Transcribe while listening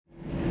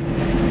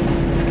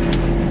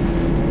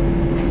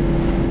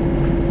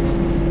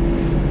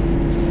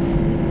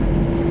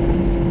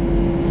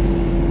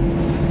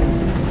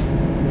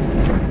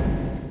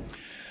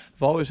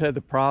I've always had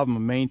the problem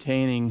of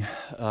maintaining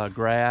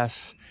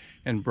grass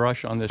and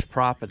brush on this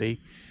property.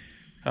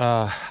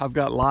 I've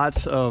got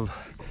lots of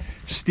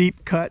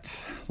steep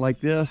cuts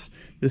like this.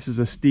 This is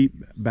a steep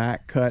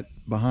back cut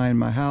behind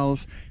my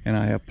house, and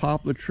I have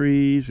poplar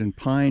trees and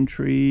pine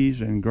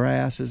trees and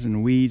grasses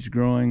and weeds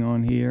growing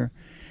on here.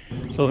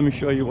 So let me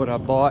show you what I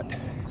bought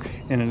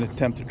in an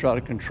attempt to try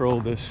to control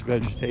this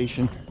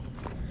vegetation.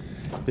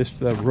 This is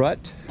the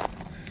RUT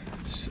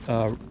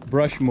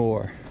brush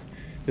mower.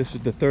 This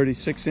is the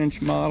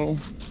 36-inch model.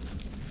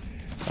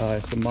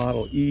 It's the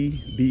model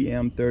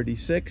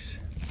EC35C,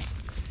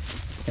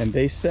 and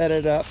they set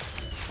it up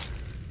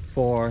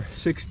for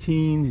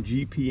 16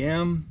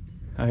 GPM.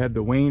 I have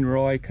the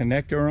Wainwright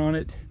connector on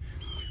it,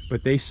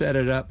 but they set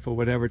it up for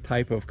whatever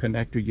type of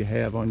connector you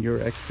have on your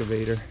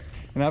excavator.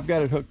 And I've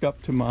got it hooked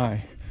up to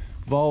my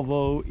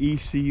Volvo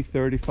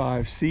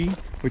EC35C,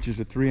 which is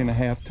a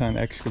 3.5 ton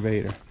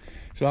excavator.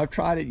 So I've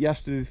tried it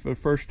yesterday for the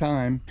first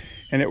time,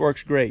 and it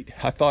works great.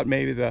 I thought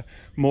maybe the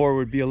mower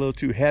would be a little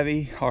too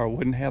heavy or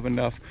wouldn't have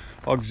enough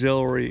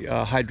auxiliary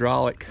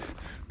hydraulic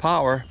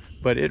power,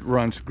 but it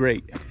runs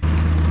great.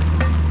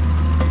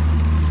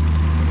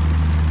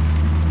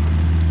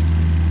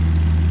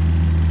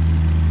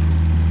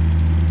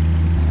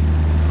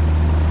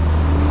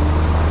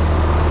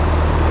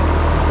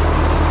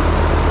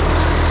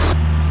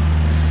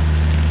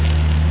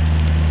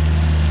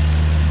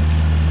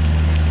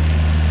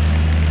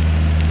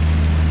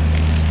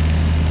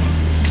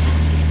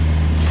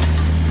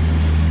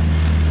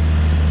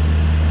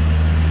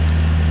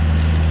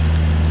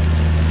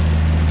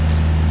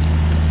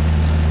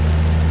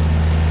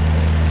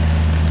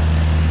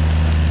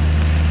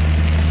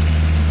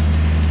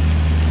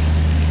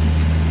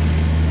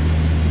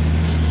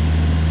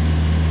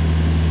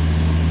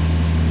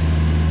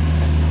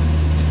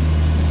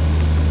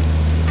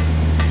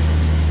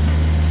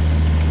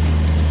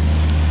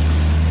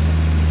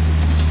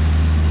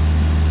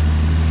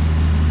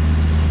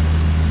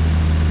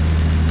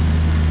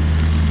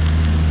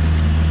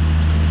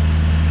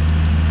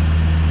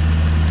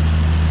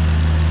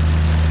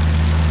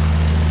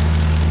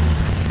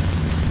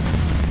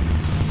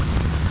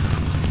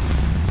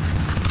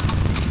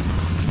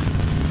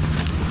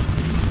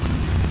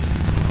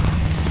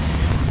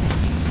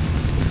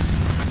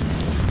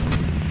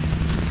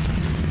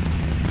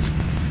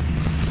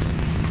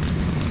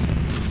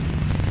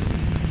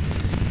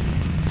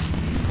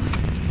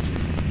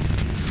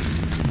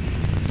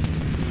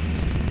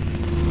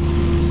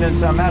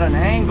 Since I'm at an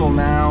angle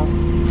now,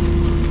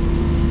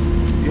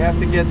 you have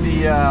to get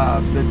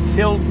the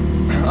tilt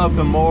of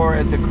the mower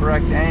at the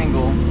correct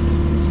angle.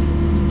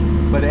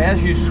 But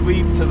as you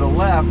sweep to the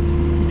left,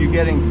 you're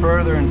getting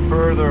further and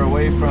further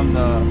away from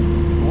the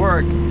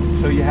work,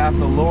 so you have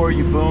to lower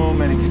your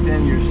boom and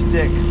extend your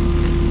stick.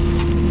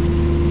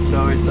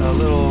 So it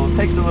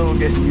takes a little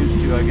getting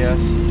used to, I guess.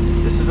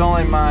 This is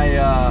only my,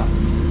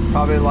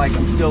 probably like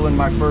I'm still in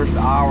my first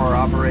hour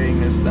operating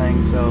this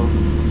thing, so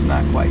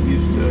not quite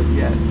used to it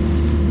yet.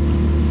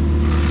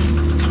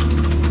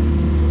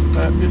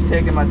 But I'm just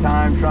taking my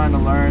time trying to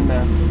learn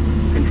the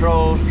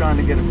controls, trying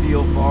to get a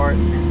feel for it.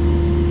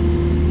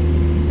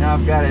 Now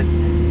I've got it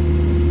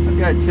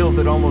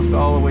tilted almost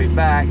all the way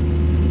back.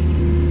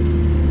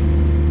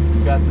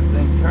 Got the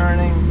thing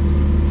turning.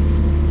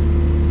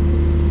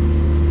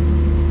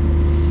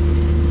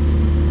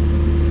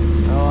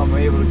 Oh, I'm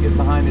able to get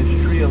behind this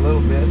tree a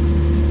little bit.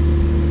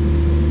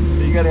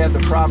 You got to have the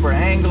proper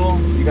angle,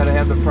 you got to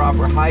have the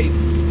proper height,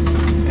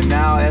 and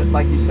now,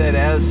 like you said,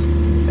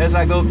 as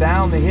I go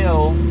down the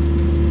hill,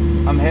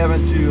 I'm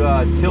having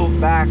to tilt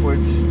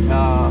backwards,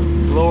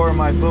 lower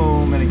my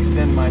boom, and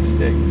extend my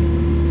stick.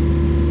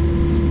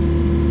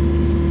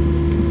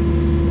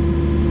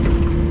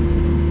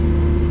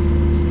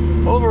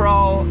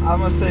 Overall, I'm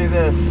going to say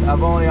this,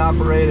 I've only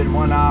operated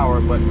 1 hour,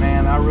 but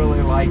man, I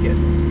really like it.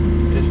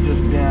 It's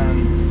just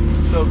been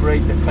so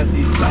great to cut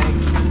these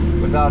banks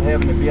without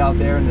having to be out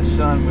there in the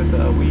sun with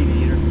a weed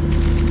eater.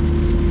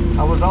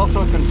 I was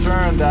also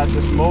concerned that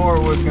this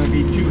mower was going to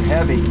be too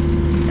heavy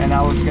and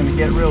I was going to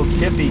get real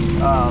tippy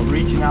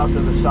reaching out to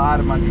the side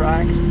of my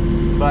tracks,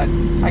 but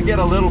I get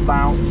a little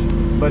bounce,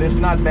 but it's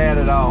not bad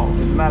at all.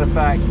 As a matter of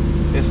fact,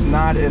 it's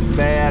not as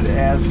bad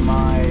as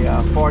my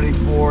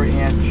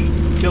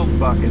 44-inch tilt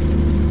bucket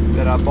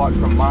that I bought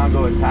from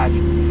Mongo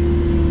Attachments.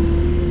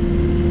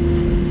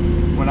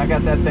 When I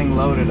got that thing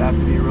loaded, I have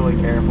to be really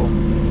careful.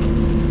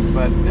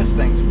 But this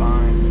thing's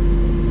fine.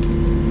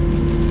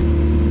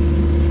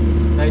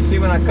 Now you see,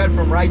 when I cut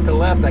from right to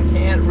left, I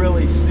can't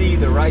really see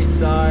the right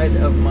side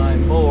of my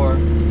mower.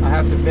 I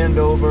have to bend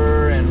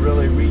over and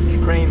really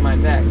crane my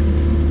neck.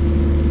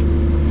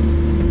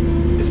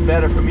 It's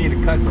better for me to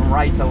cut from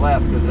right to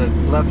left because the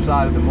left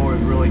side of the mower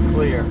is really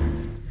clear.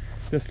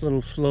 This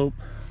little slope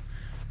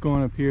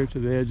going up here to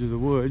the edge of the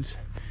woods,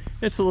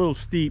 it's a little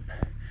steep.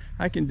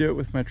 I can do it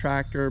with my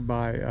tractor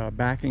by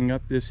backing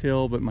up this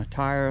hill, but my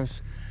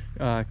tires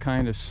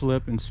kind of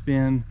slip and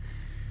spin,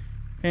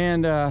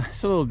 and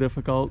it's a little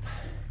difficult.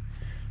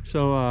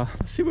 So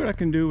let's see what I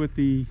can do with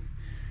the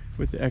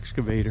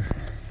excavator.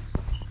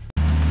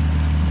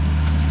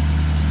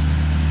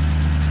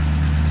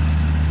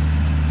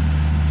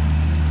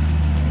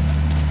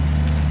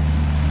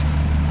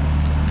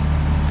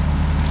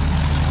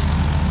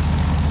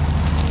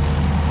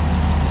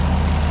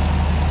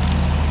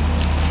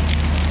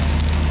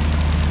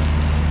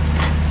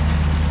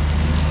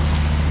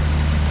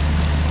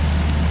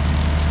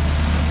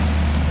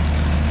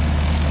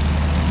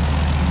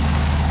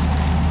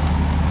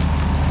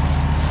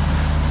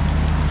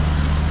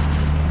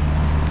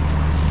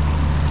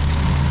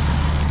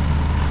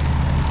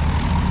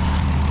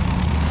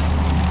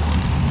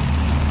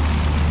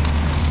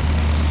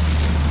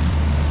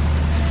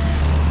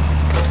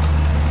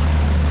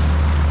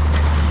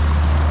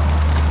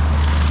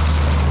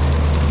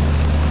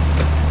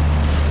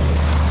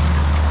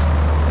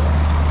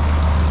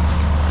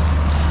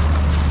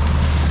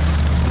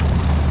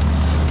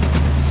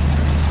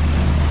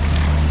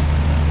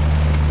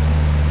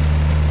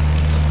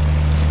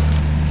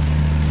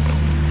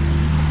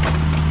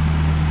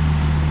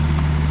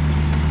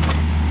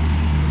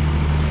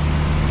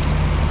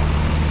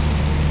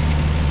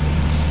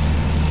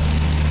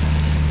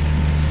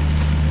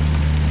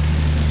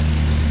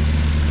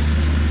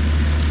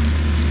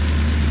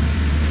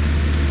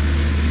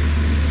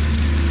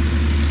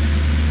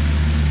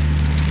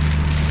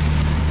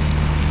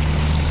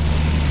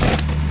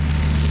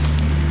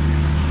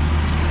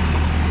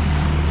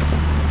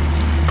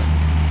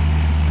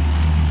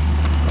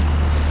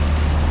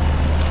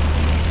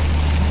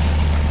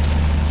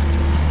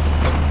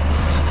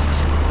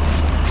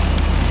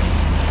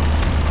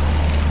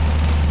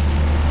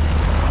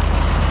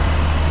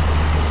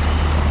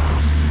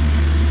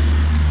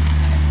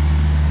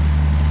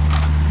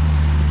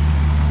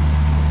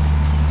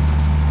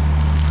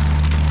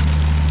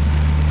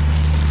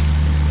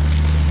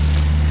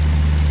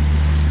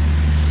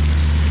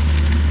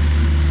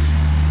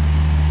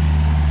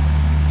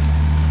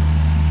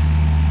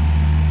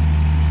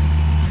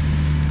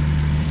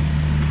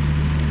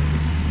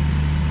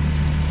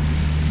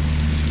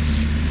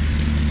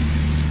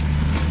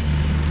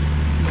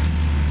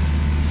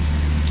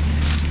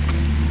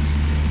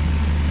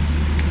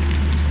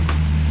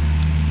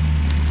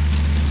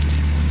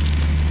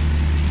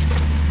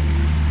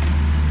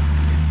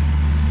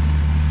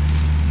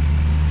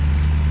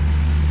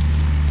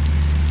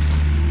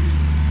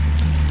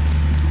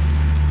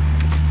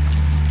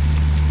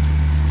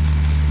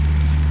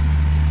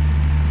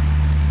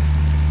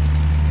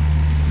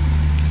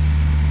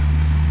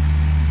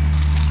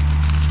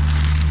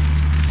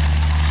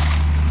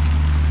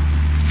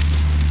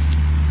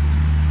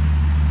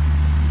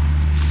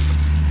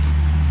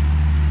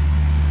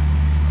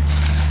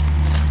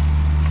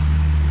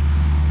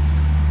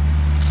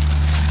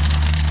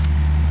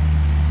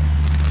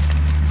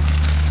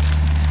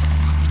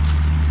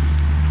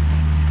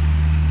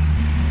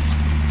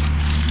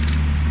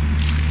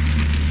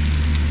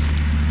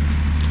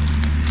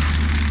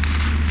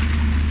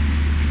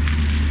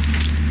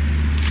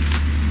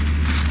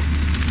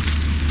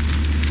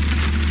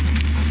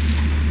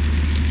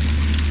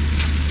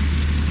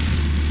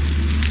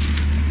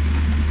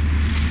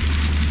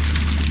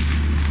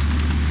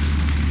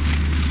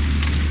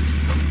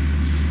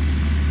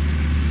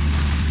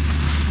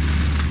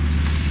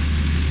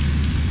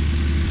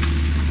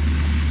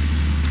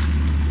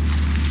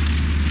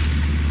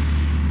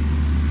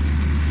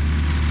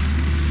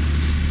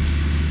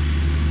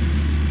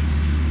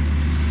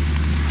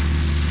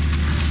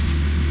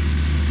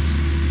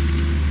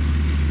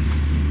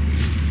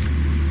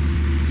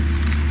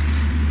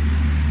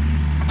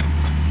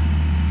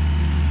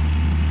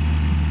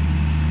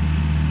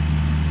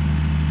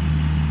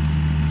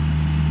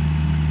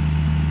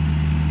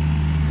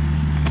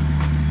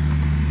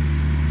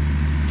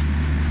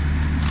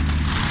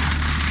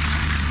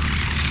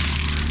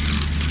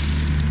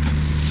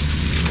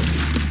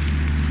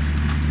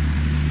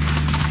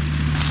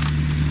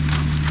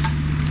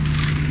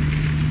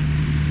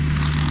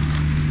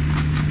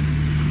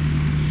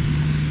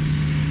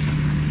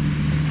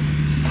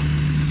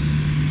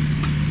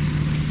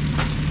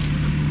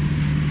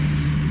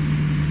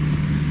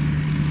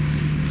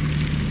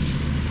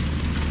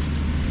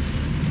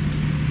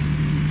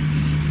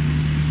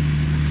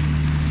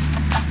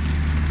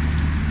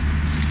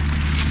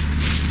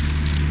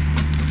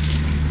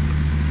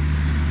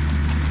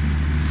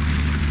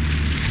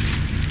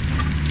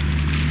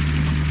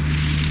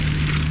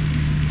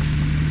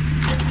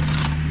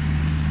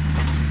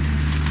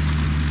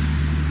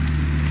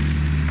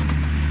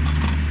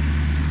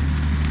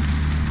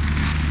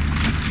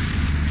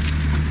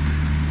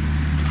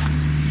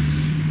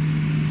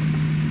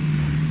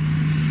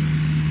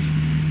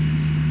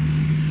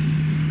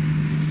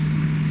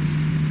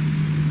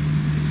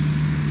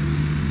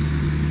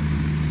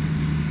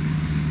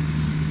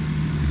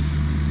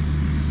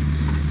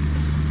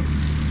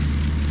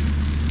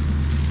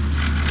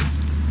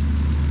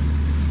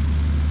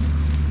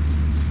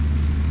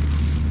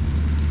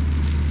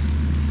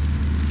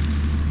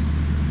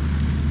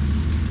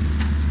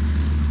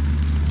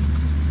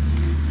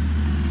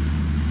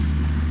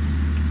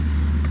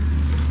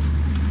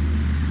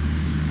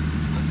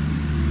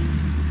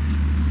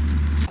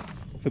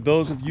 For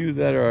those of you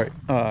that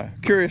are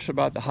curious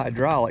about the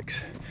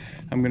hydraulics,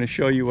 I'm going to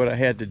show you what I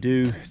had to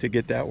do to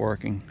get that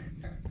working.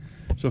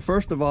 So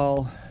first of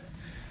all,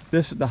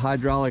 this is the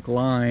hydraulic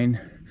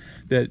line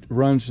that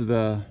runs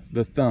the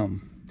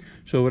thumb.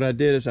 So what I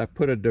did is I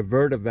put a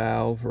diverter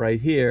valve right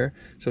here,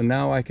 so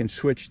now I can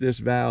switch this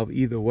valve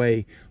either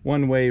way.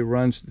 One way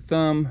runs the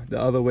thumb,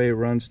 the other way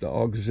runs the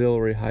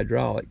auxiliary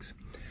hydraulics.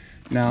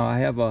 Now I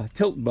have a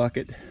tilt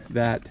bucket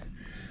that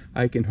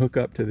I can hook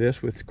up to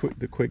this with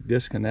the quick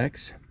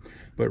disconnects,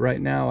 but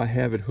right now I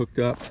have it hooked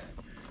up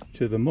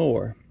to the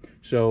mower.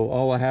 So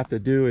all I have to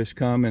do is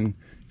come and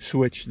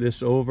switch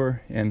this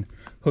over and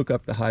hook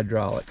up the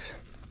hydraulics.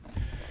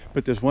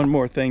 But there's one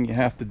more thing you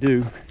have to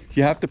do.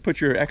 You have to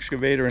put your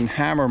excavator in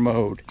hammer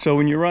mode. So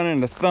when you're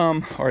running a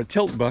thumb or a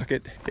tilt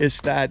bucket, it's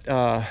that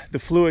the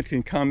fluid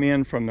can come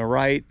in from the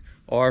right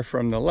or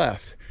from the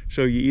left.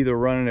 So you either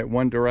run it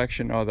one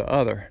direction or the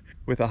other.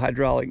 With a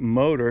hydraulic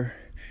motor,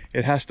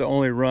 it has to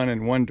only run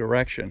in one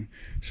direction.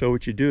 So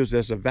what you do is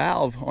there's a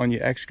valve on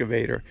your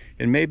excavator.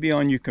 It may be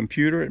on your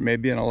computer, it may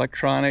be an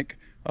electronic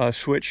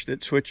switch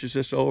that switches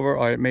this over,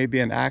 or it may be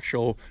an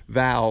actual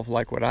valve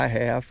like what I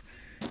have.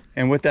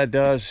 And what that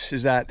does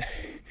is that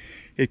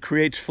it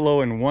creates flow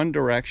in one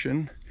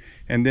direction,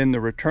 and then the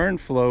return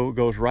flow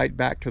goes right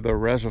back to the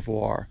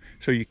reservoir.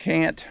 So you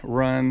can't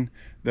run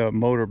the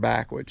motor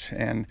backwards,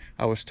 and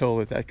I was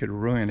told that that could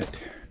ruin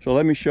it. So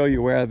let me show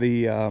you where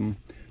the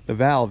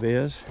valve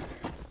is.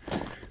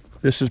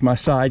 This is my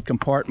side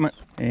compartment,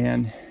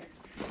 and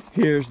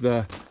here's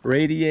the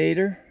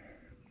radiator,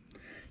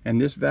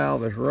 and this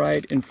valve is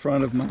right in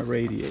front of my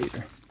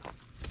radiator.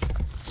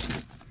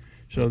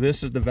 So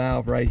this is the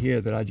valve right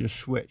here that I just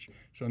switched.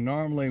 So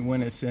normally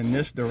when it's in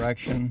this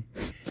direction,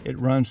 it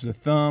runs the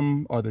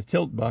thumb or the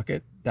tilt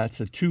bucket. That's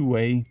a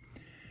two-way.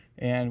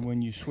 And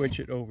when you switch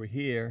it over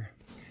here,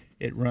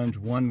 it runs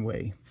one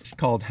way. It's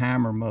called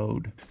hammer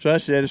mode. So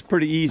that's it. It's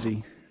pretty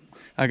easy.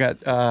 I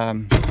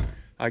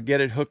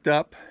get it hooked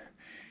up,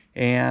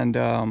 and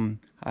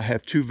I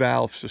have two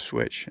valves to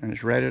switch, and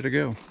it's ready to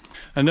go.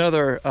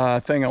 Another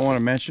thing I want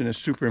to mention is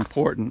super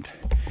important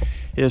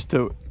is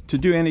to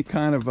do any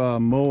kind of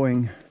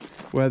mowing,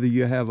 whether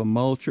you have a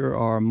mulcher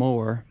or a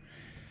mower,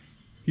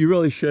 you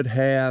really should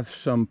have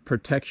some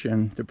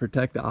protection to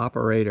protect the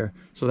operator.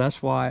 So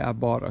that's why I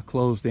bought a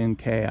closed-in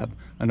cab.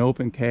 An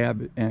open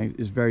cab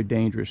is very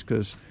dangerous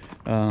because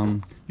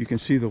you can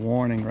see the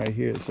warning right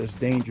here. It says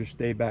danger,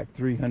 stay back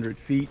 300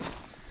 feet.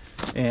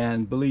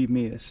 And believe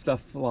me, this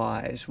stuff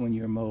flies when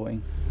you're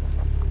mowing.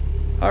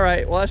 All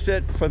right, well, that's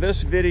it for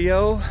this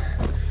video.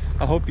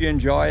 I hope you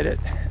enjoyed it.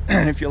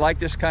 If you like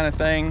this kind of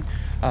thing,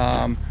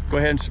 go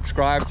ahead and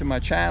subscribe to my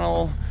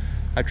channel.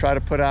 I try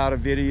to put out a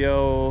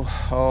video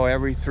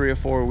every 3 or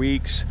 4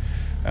 weeks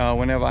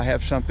whenever I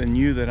have something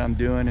new that I'm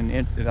doing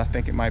and that I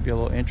think it might be a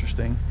little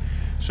interesting.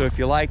 So if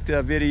you liked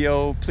the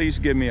video, please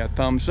give me a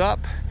thumbs up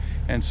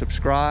and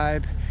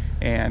subscribe,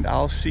 and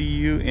I'll see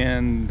you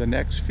in the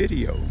next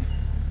video.